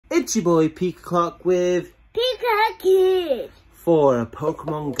It's your boy Pika Clock with Pika Kid for a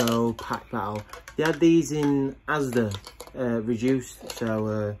Pokemon GO pack battle. They had these in Asda reduced,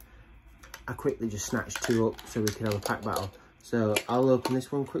 so I quickly just snatched two up so we could have a pack battle. So I'll open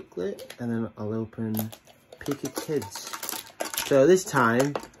this one quickly and then I'll open Pika Kids. So this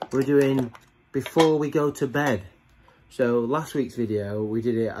time we're doing before we go to bed. So last week's video we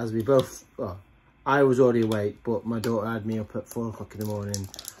did it as we both, well, I was already awake, but my daughter had me up at 4 o'clock in the morning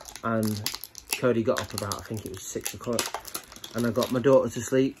and Cody got up about, I think it was 6 o'clock, and I got my daughter to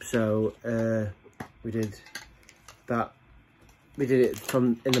sleep. So we did that. We did it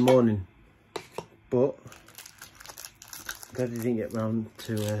from in the morning, but Daddy didn't get round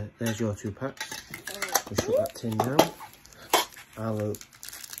to, there's your 2 packs. We'll shut that tin down.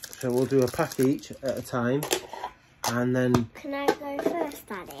 So we'll do a pack each at a time, and then... Can I go first,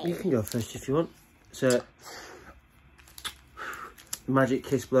 Daddy? You can go first if you want. So, magic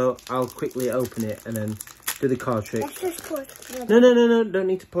kiss blow. I'll quickly open it and then do the card trick. Let's just pause the video. No. Don't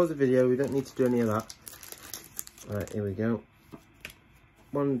need to pause the video. We don't need to do any of that. Right, here we go.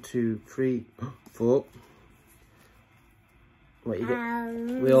 1, 2, 3, 4. What you got?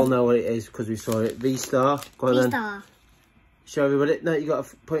 We all know what it is because we saw it. V-Star. Go on then. Show everybody. No, you got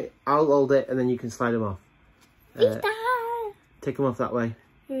to put it. I'll hold it and then you can slide them off. V-Star. Take them off that way.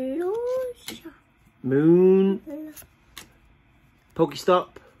 Lucia. Moon. Pokestop.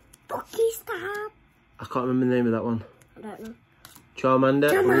 Pokestop. I can't remember the name of that one. I don't know. Charmander.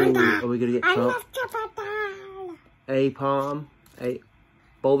 Charmander. Ooh, are we going to get I caught? love Charmander. A-Palm.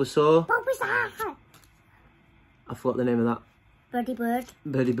 Bulbasaur. Bulbasaur. I forgot the name of that. Birdie Bird.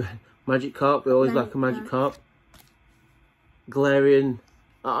 Birdie Bird. Magikarp. We always like a Magikarp. Galarian.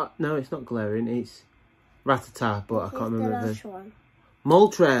 No, it's not Galarian. It's Rattata, but I can't remember the one.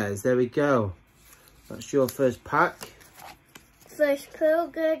 Moltres. There we go. That's your first pack. First pull,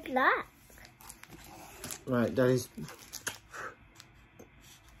 good luck. Right, Daddy's...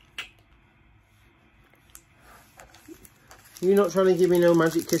 You're not trying to give me no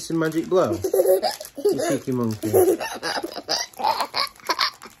magic kiss and magic blow? You cheeky monkey.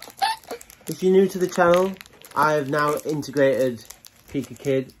 If you're new to the channel, I've now integrated Pika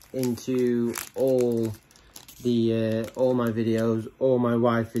Kid into all my videos. All my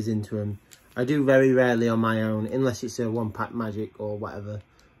wife is into them. I do very rarely on my own, unless it's a 1-pack magic or whatever.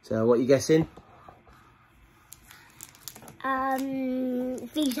 So, what are you guessing?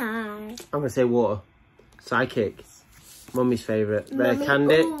 Visa. I'm going to say water. Psychic. Mummy's favourite. Rare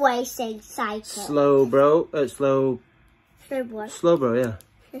Candy. Always say psychic. Slowbro, yeah.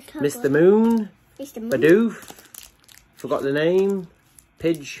 Mr. Moon. Bidoof. Forgot the name.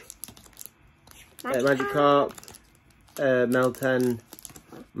 Pidge. Magikarp. Meltan.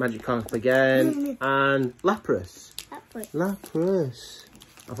 Magikarp again. And Lapras. Lapras.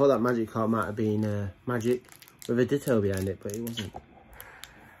 I thought that Magikarp might have been magic with a Ditto behind it, but it wasn't.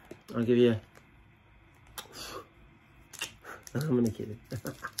 I'll give you... I'm going to kid it.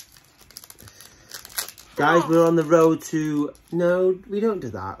 Guys, we're on the road to... No, we don't do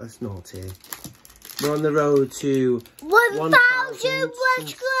that. That's naughty. We're on the road to 1,000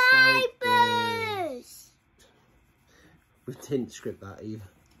 subscribers. We didn't script that either.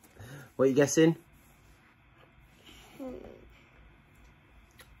 What are you guessing?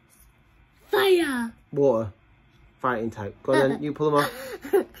 Fire. Water. Fighting type. Go on then. You pull them off.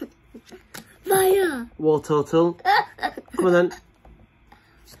 Fire. War Turtle. Come on then.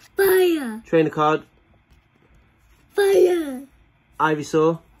 Fire. Trainer card. Fire.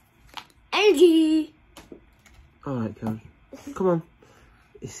 Ivysaur. Energy. Alright, coach. Come on.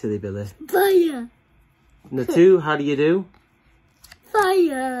 You silly Billy. Fire. Natu, how do you do?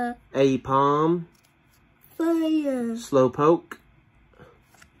 Fire. A-Palm. Fire. Slowpoke.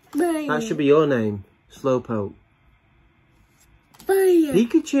 Fire. That should be your name. Slowpoke. Fire.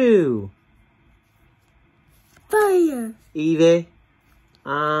 Pikachu. Fire. Eevee.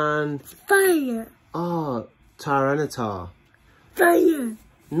 And... Fire. Oh, Tyranitar. Fire.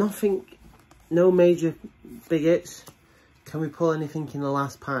 Nothing... No major big hits. Can we pull anything in the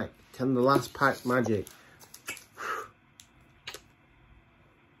last pack? Can the last pack magic?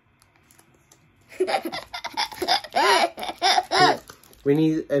 We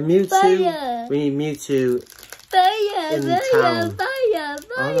need a Mewtwo. Fire. We need Mewtwo Fire. in town. Fire.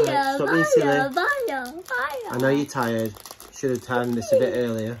 Alright, stop being silly. Fire. I know you're tired. Should have timed this a bit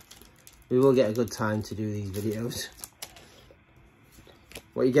earlier. We will get a good time to do these videos.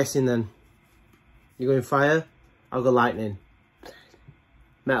 What are you guessing then? You going fire? I'll go lightning.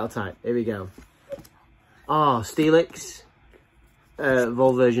 Metal type. Here we go. Oh, Steelix.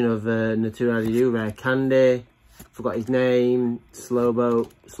 Evolved version of Naturalu, Rare Candy. Forgot his name.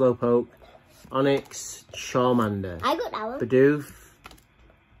 Slowpoke, Onyx, Charmander. I got that one. Bidoof.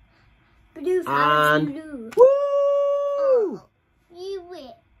 Bidoof and blue. woo! Oh, you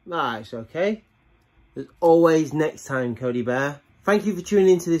win. Nice, okay. As always, next time, Cody Bear. Thank you for tuning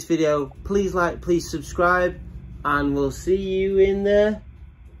into this video. Please like, please subscribe, and we'll see you in the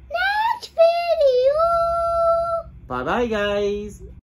Next video. bye-bye, guys.